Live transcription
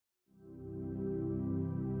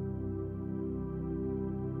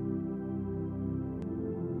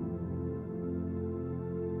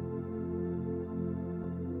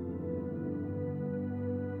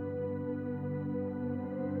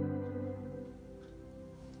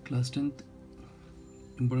Class 10th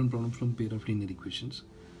important problem from pair of linear equations.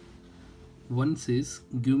 One says,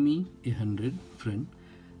 give me 100, friend.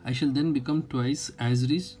 I shall then become twice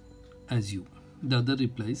as rich as you. The other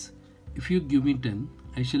replies, if you give me 10,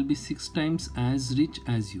 I shall be 6 times as rich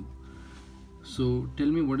as you. So tell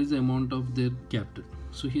me what is the amount of their capital.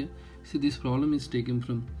 So here, see, this problem is taken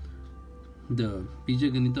from the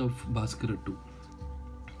BIJAGANITA of Bhaskara II.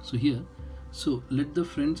 So here, so let the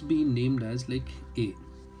friends be named as like A.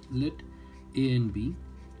 Let A and B.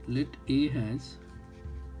 Let A has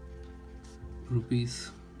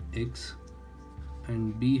rupees X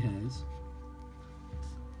and B has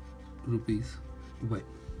rupees Y.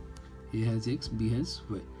 A has X, B has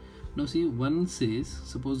Y. Now see, one says,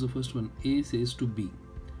 suppose the first one, A says to B.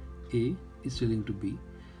 A is telling to B.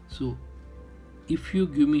 So if you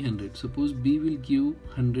give me 100, suppose B will give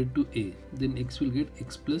 100 to A, then X will get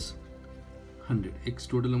X plus 100. X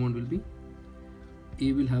total amount will be,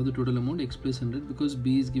 A will have the total amount X plus 100 because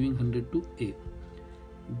B is giving 100 to A.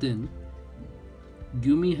 Then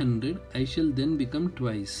give me 100, I shall then become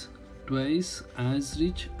twice as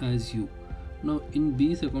rich as you. Now in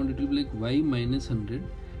B's account it will be like Y minus 100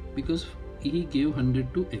 because he gave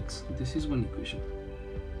 100 to X. This is one equation.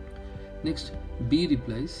 Next, B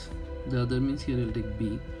replies, the other means here I'll take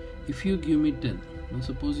B. If you give me 10, now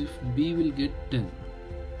suppose if B will get 10,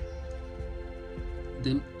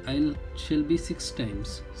 then I shall be 6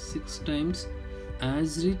 times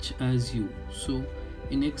as rich as you. So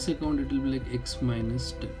in X account it will be like X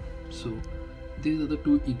minus 10. So these are the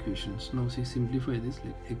two equations. Now see, simplify this,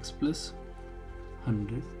 like X plus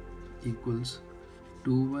 100 equals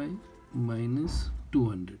 2Y minus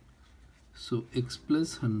 200. So X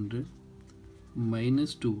plus 100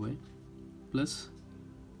 minus 2Y plus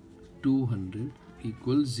 200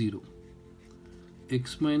 equals 0.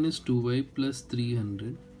 X minus 2Y plus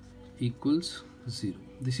 300 equals 0.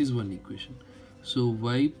 This is one equation. So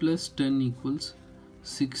Y plus 10 equals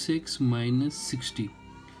 6x minus 60.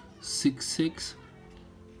 6x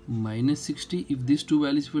minus 60, if these two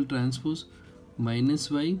values will transpose, minus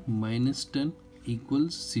Y minus 10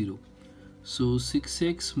 equals 0. So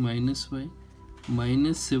 6x minus Y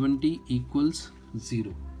minus 70 equals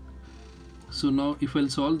 0. So now if I'll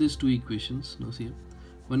solve these two equations, now see,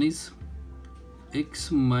 one is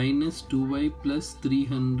X minus 2Y plus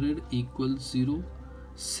 300 equals 0.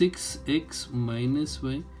 6x minus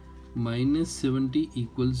Y minus 70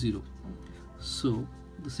 equals 0. So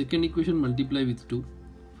the second equation multiply with 2,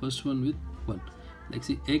 first one with 1. Like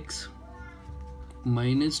say X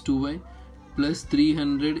minus 2Y plus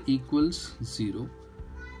 300 equals 0.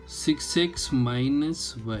 6x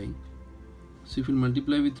minus Y. So if you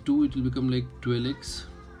multiply with 2, it will become like 12x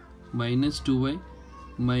minus 2Y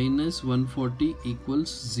minus 140 equals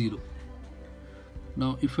 0.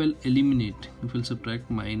 Now if I'll eliminate, if I'll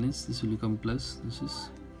subtract minus, this will become plus, this is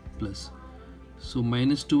plus. So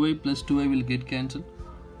minus 2y plus 2y will get cancelled.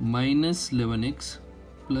 Minus 11x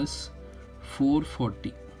plus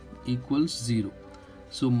 440 equals 0.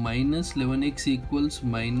 So minus 11x equals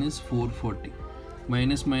minus 440.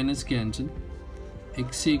 Minus minus cancel.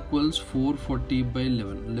 X equals 440 by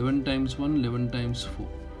 11. 11 times 1, 11 times 4.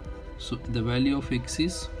 So the value of X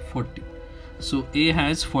is 40. So A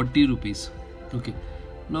has 40 rupees. Okay.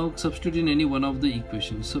 Now substitute in any one of the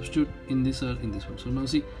equations. Substitute in this or in this one. So now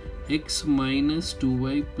see, X minus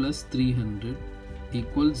 2y plus 300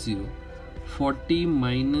 equals 0. 40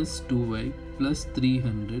 minus 2y plus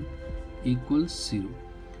 300 equals 0.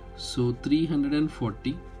 So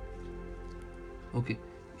 340. Okay,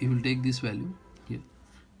 you will take this value here.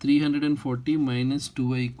 340 minus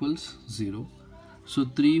 2y equals 0. So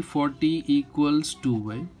 340 equals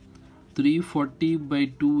 2y. 340 by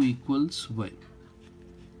 2 equals y.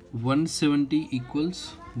 170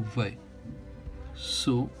 equals y.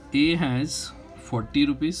 So A has 40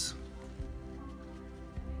 rupees.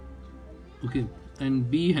 Okay,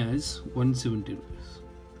 and B has 170 rupees.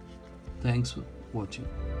 Thanks for watching.